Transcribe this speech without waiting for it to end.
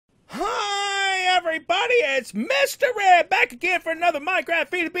everybody? It's Mr. Red back again for another Minecraft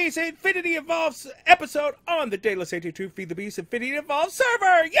Feed the Beast Infinity Evolved episode on the Daedalus 82 Feed the Beast Infinity Evolved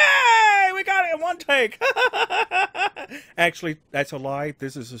server. Yay! We got it in one take. Actually, that's a lie.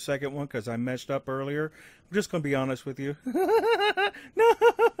 This is the second one because I messed up earlier. I'm just going to be honest with you. No.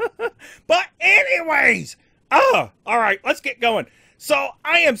 But anyways, all right, let's get going. So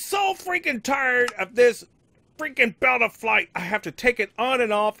I am so freaking tired of this freaking belt of flight. I have to take it on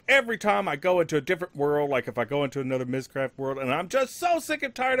and off every time I go into a different world, like if I go into another Mistcraft world, and I'm just so sick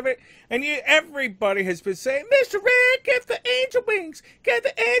and tired of it. And everybody has been saying, Mr. Red, get the angel wings, get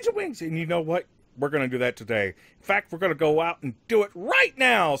the angel wings. And you know what? We're going to do that today. In fact, we're going to go out and do it right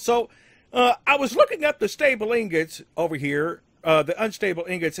now. So I was looking up the stable ingots over here, the unstable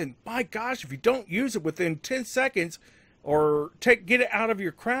ingots, and my gosh, if you don't use it within 10 seconds or get it out of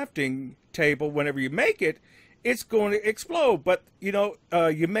your crafting table whenever you make it, it's going to explode. But you know,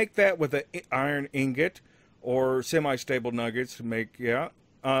 you make that with an iron ingot or semi-stable nuggets to make,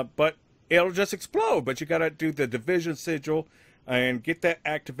 but it'll just explode. But you got to do the Division Sigil and get that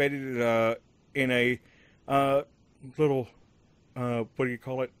activated in a little what do you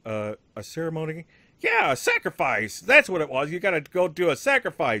call it, a ceremony? Yeah, a sacrifice. That's what it was. You got to go do a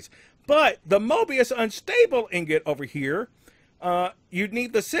sacrifice. But the Mobius unstable ingot over here, you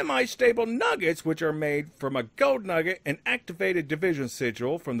need the semi-stable nuggets, which are made from a gold nugget, an activated Division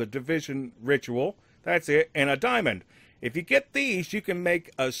Sigil from the Division Ritual. That's it, and a diamond. If you get these, you can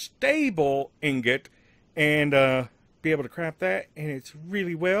make a stable ingot and be able to craft that, and it's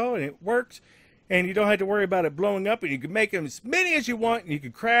really well, and it works, and you don't have to worry about it blowing up, and you can make them as many as you want, and you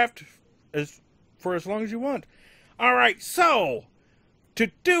can craft for as long as you want. All right, so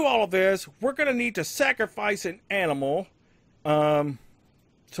to do all of this, we're going to need to sacrifice an animal. So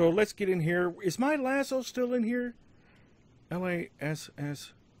let's get in here. Is my lasso still in here? L-A-S-S-O.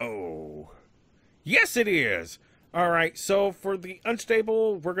 Yes, it is. All right. So for the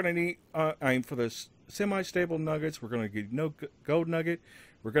unstable, we're going to need, for the semi-stable nuggets, we're going to get no gold nugget.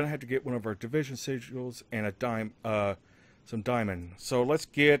 We're going to have to get one of our Division Sigils and a some diamond. So let's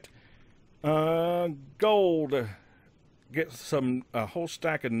get, gold. Get some, a whole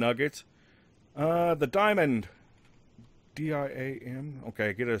stack of nuggets. The diamond. D-I-A-M.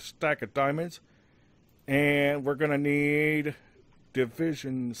 Okay, get a stack of diamonds. And we're going to need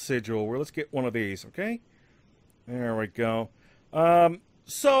Division Sigil. Well, let's get one of these, okay? There we go.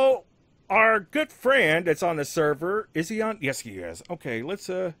 So, our good friend that's on the server, is he on? Yes, he is. Okay, let's,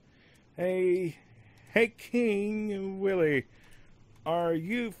 hey, Kingwilly, are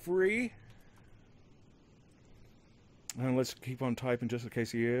you free? And let's keep on typing just in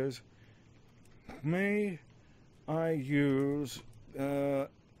case he is. May I use the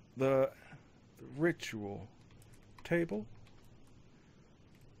ritual table,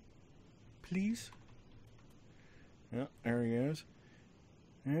 please? Yeah, there he is.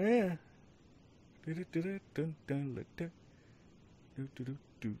 Yeah.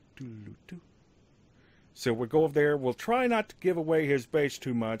 So we'll go over there. We'll try not to give away his base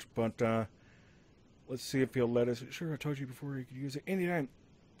too much, but let's see if he'll let us. Sure, I told you before you could use it anytime.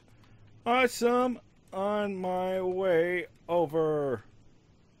 Awesome. On my way over.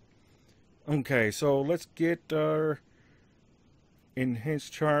 Okay, so let's get our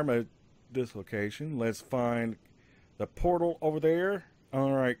enhanced charm at this location. Let's find the portal over there.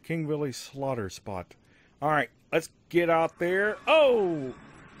 Alright, Kingwilly slaughter spot. Alright, let's get out there. Oh,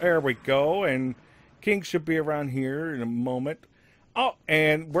 there we go. And King should be around here in a moment. Oh,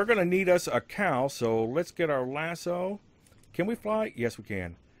 and we're going to need us a cow, so let's get our lasso. Can we fly? Yes, we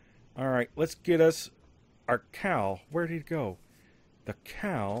can. Alright, let's get us our cow. Where did he go? The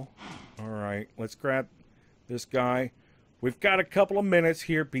cow. Alright, let's grab this guy. We've got a couple of minutes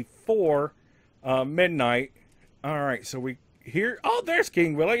here before midnight. Alright, so we here. Oh, there's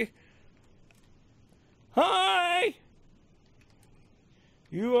Kingwilly. Hi!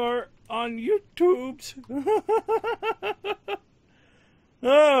 You are on YouTube's.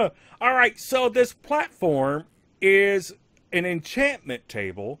 Alright, so this platform is an enchantment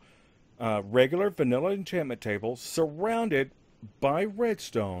table. Regular vanilla enchantment table surrounded by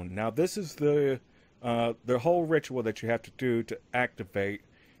redstone. Now this is the whole ritual that you have to do to activate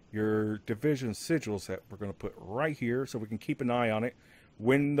your Division Sigils that we're going to put right here so we can keep an eye on it.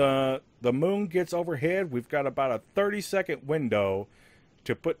 When the moon gets overhead, we've got about a 30-second window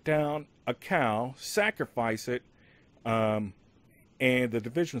to put down a cow, sacrifice it, and the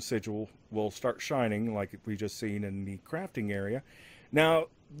Division Sigil will start shining like we just seen in the crafting area. Now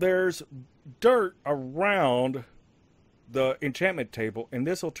there's dirt around the enchantment table, and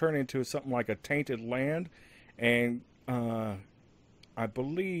this will turn into something like a tainted land, and I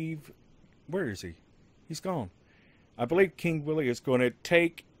believe Where is he? He's gone. I believe Kingwilly is going to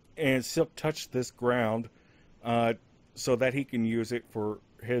take and silk touch this ground so that he can use it for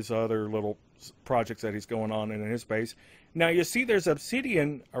his other little projects that he's going on in his base. Now you see there's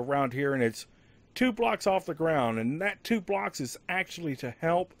obsidian around here, and it's 2 blocks off the ground, and that 2 blocks is actually to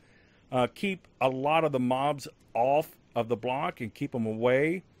help keep a lot of the mobs off of the block and keep them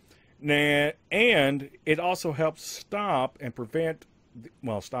away. And it also helps stop and prevent,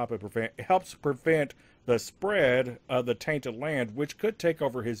 well, it helps prevent the spread of the tainted land, which could take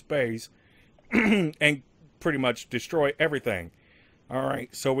over his base and pretty much destroy everything. All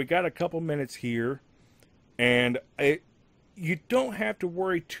right, so we got a couple minutes here, and you don't have to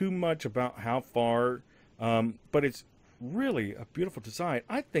worry too much about how far, but it's really a beautiful design.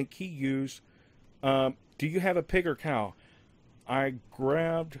 I think he used, do you have a pig or cow? I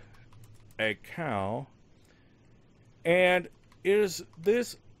grabbed a cow, and is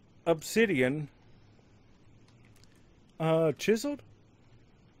this obsidian chiseled?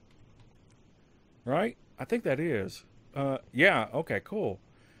 Right? I think that is. Yeah, okay, cool.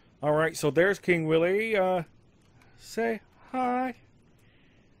 All right, so there's Kingwilly. Say hi.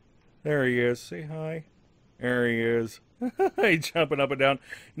 There he is. Say hi. There he is. He's jumping up and down.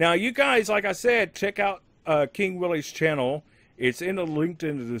 Now, you guys, like I said, check out Kingwilly's channel. It's in the link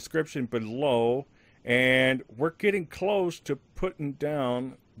in the description below. And we're getting close to putting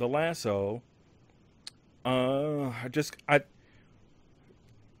down the lasso. Let's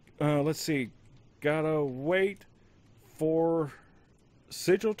see. Gotta wait for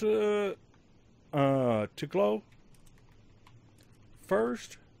Sigil to glow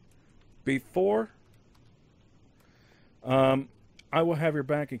first before I will have your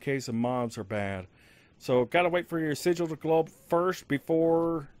back in case the mobs are bad. So gotta wait for your Sigil to glow first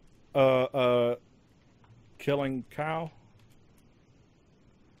before killing cow.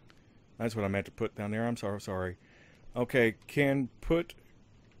 That's what I meant to put down there. I'm sorry. Okay, can put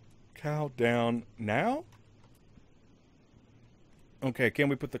cow down now? Okay, can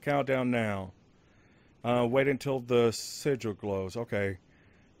we put the cow down now? Wait until the sigil glows. Okay.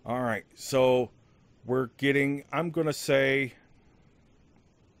 Alright, so we're getting, I'm going to say,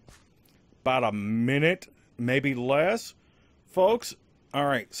 about a minute, maybe less, folks.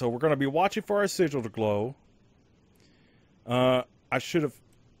 Alright, so we're going to be watching for our sigil to glow. I should have,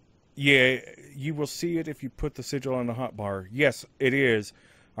 yeah, you will see it if you put the sigil on the hotbar. Yes, it is.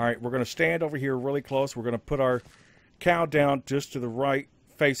 Alright, we're going to stand over here really close. We're going to put our cow down just to the right,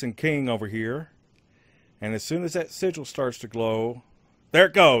 facing King over here. And as soon as that sigil starts to glow, there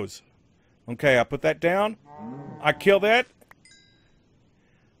it goes. Okay, I put that down. I kill that.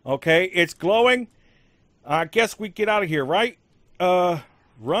 Okay, it's glowing. I guess we get out of here, right?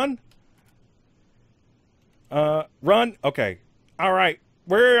 Run? Run? Okay. Alright,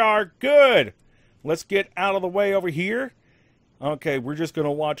 we are good. Let's get out of the way over here. Okay, we're just going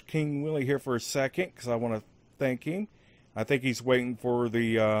to watch Kingwilly here for a second, because I want to thank him. I think he's waiting for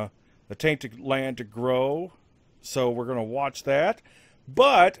the tainted land to grow, so we're going to watch that.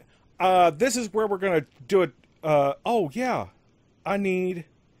 But this is where we're going to do it. Oh, yeah. I need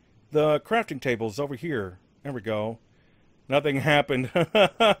the crafting tables over here. There we go. Nothing happened.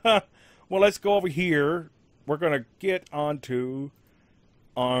 Well, let's go over here. We're going to get onto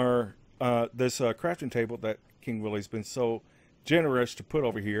our this crafting table that Kingwilly's been so generous to put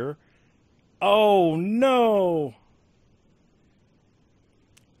over here. Oh, no.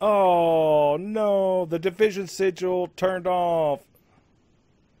 Oh, no. The Division Sigil turned off.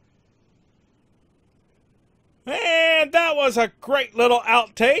 And that was a great little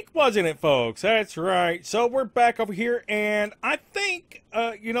outtake, wasn't it, folks? That's right. So we're back over here, and I think,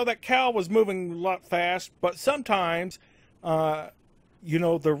 you know, that cow was moving a lot fast, but sometimes, you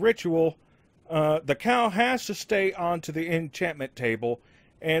know, the ritual, the cow has to stay onto the enchantment table,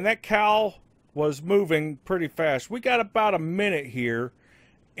 and that cow was moving pretty fast. We got about a minute here,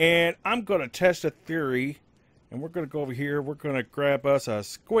 and I'm going to test a theory, and we're going to go over here. We're going to grab us a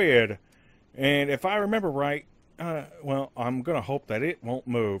squid, and if I remember right, well, I'm going to hope that it won't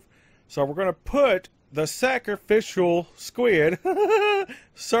move. So we're going to put the sacrificial squid,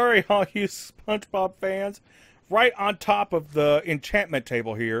 sorry all you SpongeBob fans, right on top of the enchantment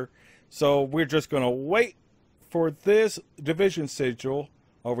table here. So we're just going to wait for this Division Sigil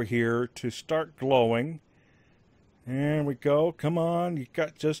over here to start glowing. There we go. Come on. You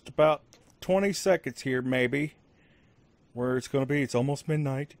got just about 20 seconds here, maybe, where it's going to be. It's almost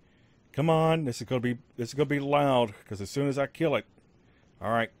midnight. Come on. This is going to be loud, because as soon as I kill it.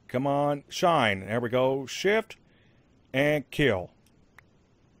 All right. Come on. Shine. There we go. Shift and kill.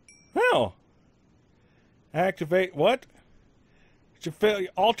 Well, activate what?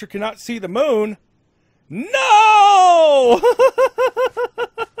 Alter cannot see the moon. No!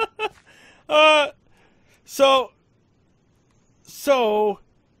 So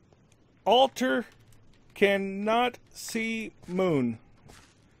Alter cannot see moon.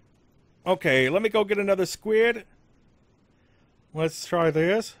 Okay, let me go get another squid. Let's try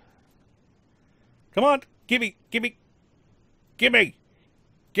this. Come on, gimme.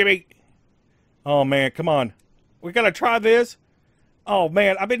 Oh man, come on. We gotta try this. Oh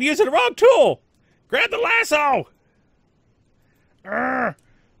man, I've been using the wrong tool. Grab the lasso.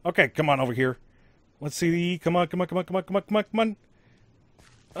 Okay, come on over here. Let's see. Come on.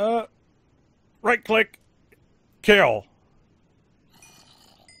 Right click. Kill.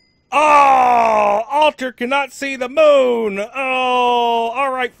 Oh, Alter cannot see the moon. Oh,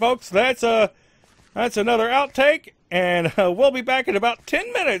 all right, folks. That's another outtake, and we'll be back in about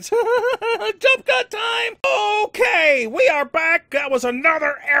 10 minutes. Jump cut time. Okay, we are back. That was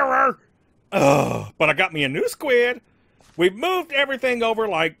another error. But I got me a new squid. We've moved everything over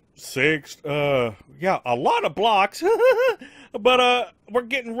like a lot of blocks. But we're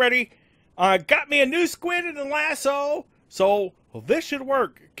getting ready. I got me a new squid and a lasso. So this should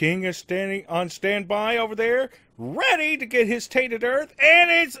work. King is standing on standby over there, ready to get his tainted earth,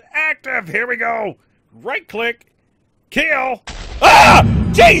 and it's active. Here we go. Right click. Kill. Ah!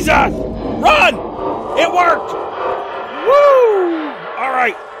 Jesus! Run! It worked! Woo! All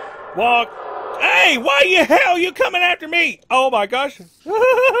right. Walk. Hey, why the hell you coming after me? Oh my gosh.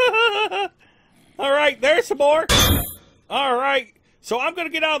 All right, there's some more. All right. So I'm going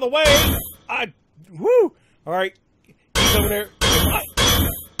to get out of the way. Woo! All right. He's over there.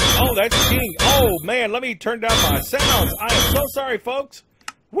 Oh, that's King. Oh, man, let me turn down my sounds. I am so sorry, folks.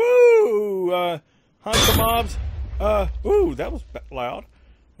 Woo! Hunt some mobs. Ooh, that was loud.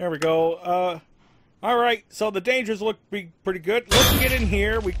 There we go. All right, so the dangers look pretty good. Let's get in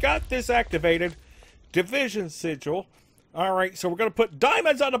here. We got this activated. Division Sigil. All right, so we're going to put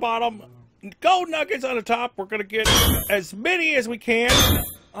diamonds on the bottom, gold nuggets on the top. We're going to get as many as we can.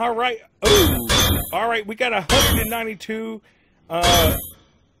 All right. Ooh. All right, we got 192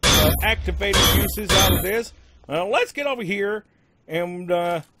 activated uses out of this. Let's get over here and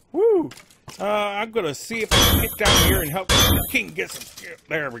I'm going to see if I can get down here and help King get some.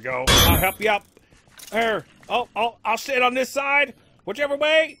 There we go. I'll help you out. There. I'll sit on this side. Whichever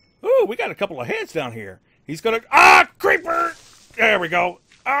way. Ooh, we got a couple of heads down here. He's going to... creeper! There we go.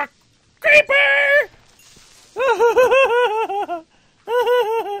 Creeper!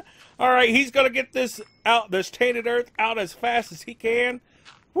 All right, he's going to get this tainted earth out as fast as he can.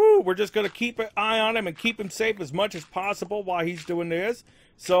 Woo, we're just going to keep an eye on him and keep him safe as much as possible while he's doing this.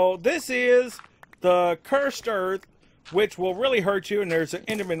 So this is the cursed earth, which will really hurt you. And there's an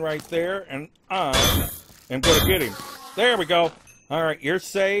Enderman right there. And I am going to get him. There we go. All right, you're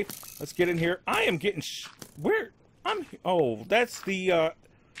safe. Let's get in here. I am getting... Oh, that's the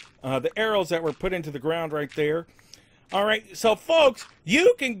arrows that were put into the ground right there. All right, so folks,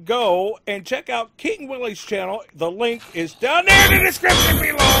 you can go and check out Kingwilly's channel. The link is down there in the description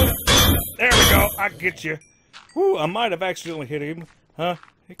below. There we go. I get you. Whew, I might have accidentally hit him. Huh?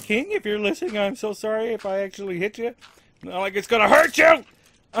 King, if you're listening, I'm so sorry if I actually hit you. Not like it's gonna hurt you.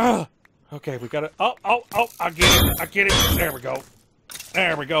 Okay, we got it. Oh, I get it. I get it. There we go.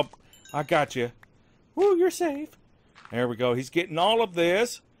 There we go. I got you. Woo, you're safe. There we go. He's getting all of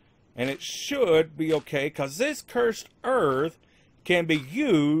this. And it should be okay, because this cursed earth can be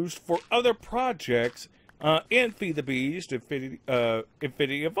used for other projects in Feed the Beast, Infinity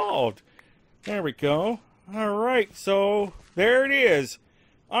Evolved. There we go. All right, so there it is.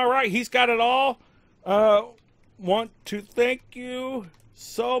 All right, he's got it all. Want to thank you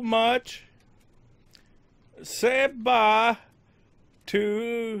so much. Say bye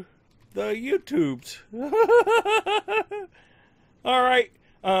to the YouTubes. All right.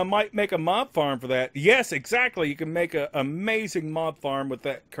 Might make a mob farm for that. Yes, exactly. You can make an amazing mob farm with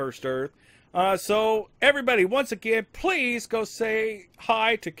that cursed earth. So, everybody, once again, please go say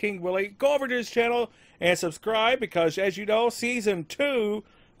hi to Kingwilly. Go over to his channel and subscribe because, as you know, Season 2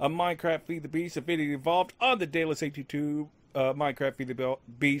 of Minecraft Feed the Beast Infinity Evolved on the Daedalus 82 Minecraft Feed the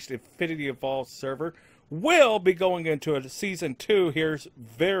Beast Infinity Evolved server will be going into a Season 2 here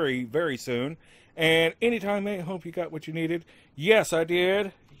very, very soon. And anytime, I hope you got what you needed. Yes, I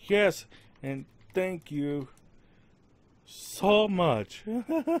did. Yes. And thank you so much.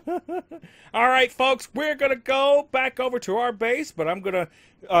 All right, folks, we're going to go back over to our base, but I'm going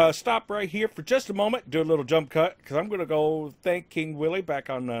to stop right here for just a moment, do a little jump cut, because I'm going to go thank Kingwilly back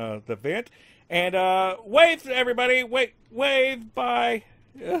on the vent. And wave to everybody. Wave, bye.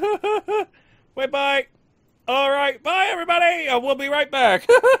 Wave, bye. All right, bye everybody. We'll be right back.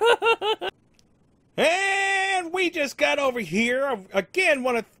 And we just got over here. I again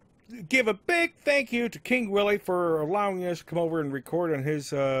want to give a big thank you to Kingwilly for allowing us to come over and record in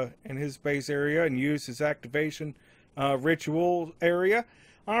his base area and use his activation ritual area.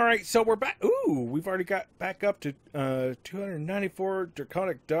 All right, so we're back. Ooh, we've already got back up to 294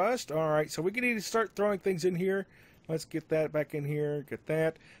 draconic dust. All right, so we need to start throwing things in here. Let's get that back in here. Get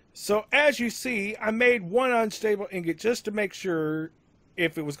that. So as you see, I made one unstable ingot just to make sure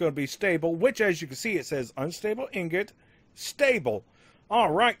if it was going to be stable, which as you can see, it says unstable ingot, stable.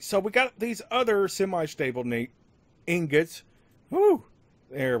 All right, so we got these other semi-stable ingots. Woo!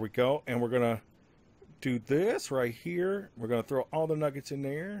 There we go. And we're going to do this right here. We're going to throw all the nuggets in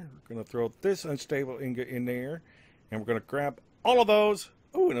there. We're going to throw this unstable ingot in there. And we're going to grab all of those.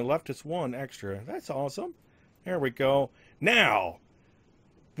 Ooh, and it left us one extra. That's awesome. There we go. Now,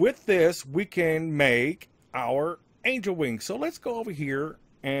 with this, we can make our angel wings. So let's go over here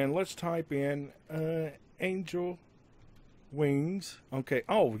and let's type in angel wings. Okay.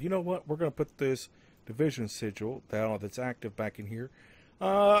 Oh, you know what? We're going to put this Division Sigil that's active back in here.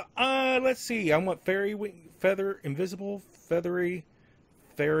 Let's see. I want fairy wing, feather, invisible, feathery,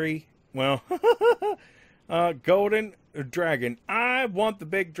 fairy. Well, golden dragon. I want the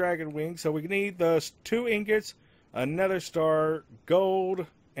big dragon wing. So we need the 2 ingots, another star, gold,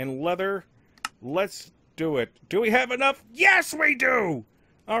 and leather. Let's do it. Do we have enough? Yes, we do.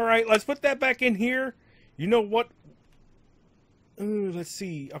 All right, let's put that back in here. You know what? Ooh, let's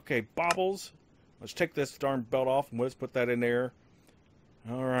see. Okay, baubles. Let's take this darn belt off and let's put that in there.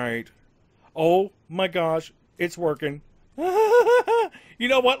 All right. Oh my gosh, it's working. You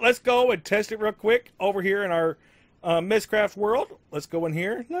know what? Let's go and test it real quick over here in our Mistcraft world. Let's go in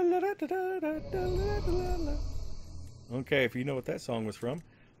here. Okay, if you know what that song was from.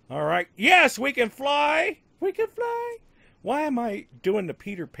 All right. Yes, we can fly. We can fly. Why am I doing the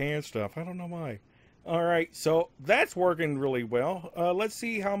Peter Pan stuff? I don't know why. All right, so that's working really well. Let's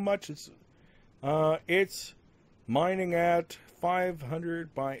see how much it's mining at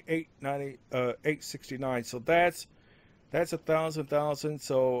 500 by 890, 869. So that's 1,000.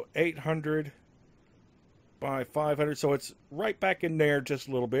 So 800 by 500. So it's right back in there just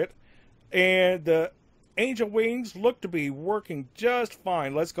a little bit. And the angel wings look to be working just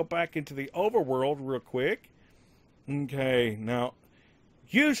fine. Let's go back into the overworld real quick. Okay, now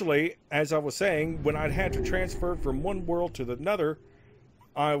usually, as I was saying, when I'd had to transfer from one world to another,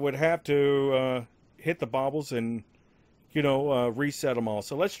 I would have to hit the baubles and, you know, reset them all.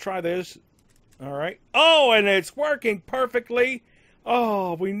 So let's try this. All right. Oh, and it's working perfectly.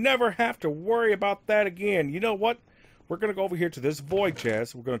 Oh, we never have to worry about that again. You know what? We're going to go over here to this void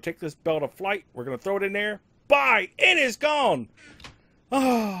chest. We're going to take this belt of flight. We're going to throw it in there. Bye! It is gone!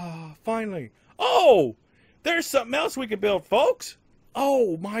 Ah, finally. Oh! There's something else we can build, folks.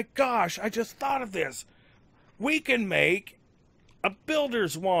 Oh, my gosh. I just thought of this. We can make a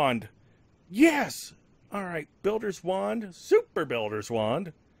builder's wand. Yes! All right, builder's wand. Super builder's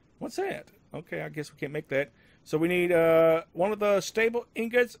wand. What's that? Okay, I guess we can't make that. So we need one of the stable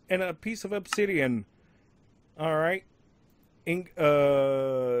ingots and a piece of obsidian. All right.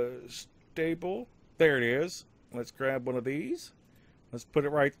 Stable. There it is. Let's grab one of these. Let's put it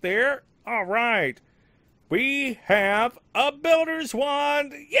right there. All right. We have a builder's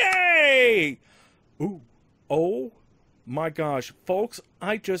wand. Yay! Ooh. Oh my gosh. Folks,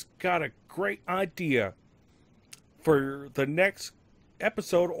 I just got a great idea for the next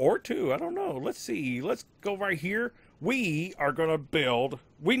episode or two. I don't know. Let's see. Let's go right here. We are going to build.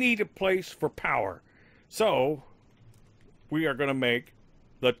 We need a place for power. So we are going to make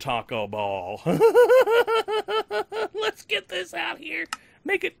the taco ball. Let's get this out here.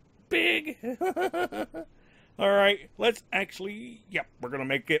 Make it big. All right. Let's actually, yep, we're going to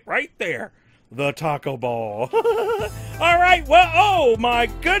make it right there. The taco ball. All right. Well, oh my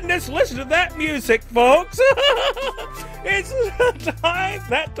goodness. Listen to that music, folks. It's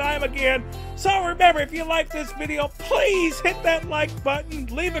that time again. So remember, if you like this video, please hit that like button.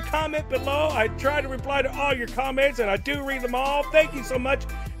 Leave a comment below. I try to reply to all your comments, and I do read them all. Thank you so much.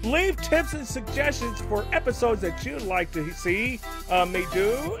 Leave tips and suggestions for episodes that you'd like to see me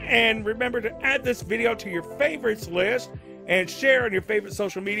do. And remember to add this video to your favorites list and share on your favorite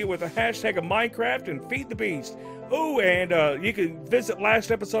social media with a hashtag of Minecraft and Feed the Beast. Oh, and you can visit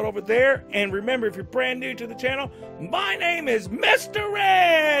last episode over there. And remember, if you're brand new to the channel, my name is Mr.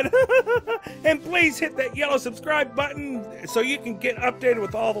 Red. And please hit that yellow subscribe button so you can get updated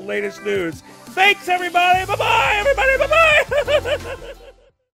with all the latest news. Thanks, everybody. Bye-bye, everybody. Bye-bye.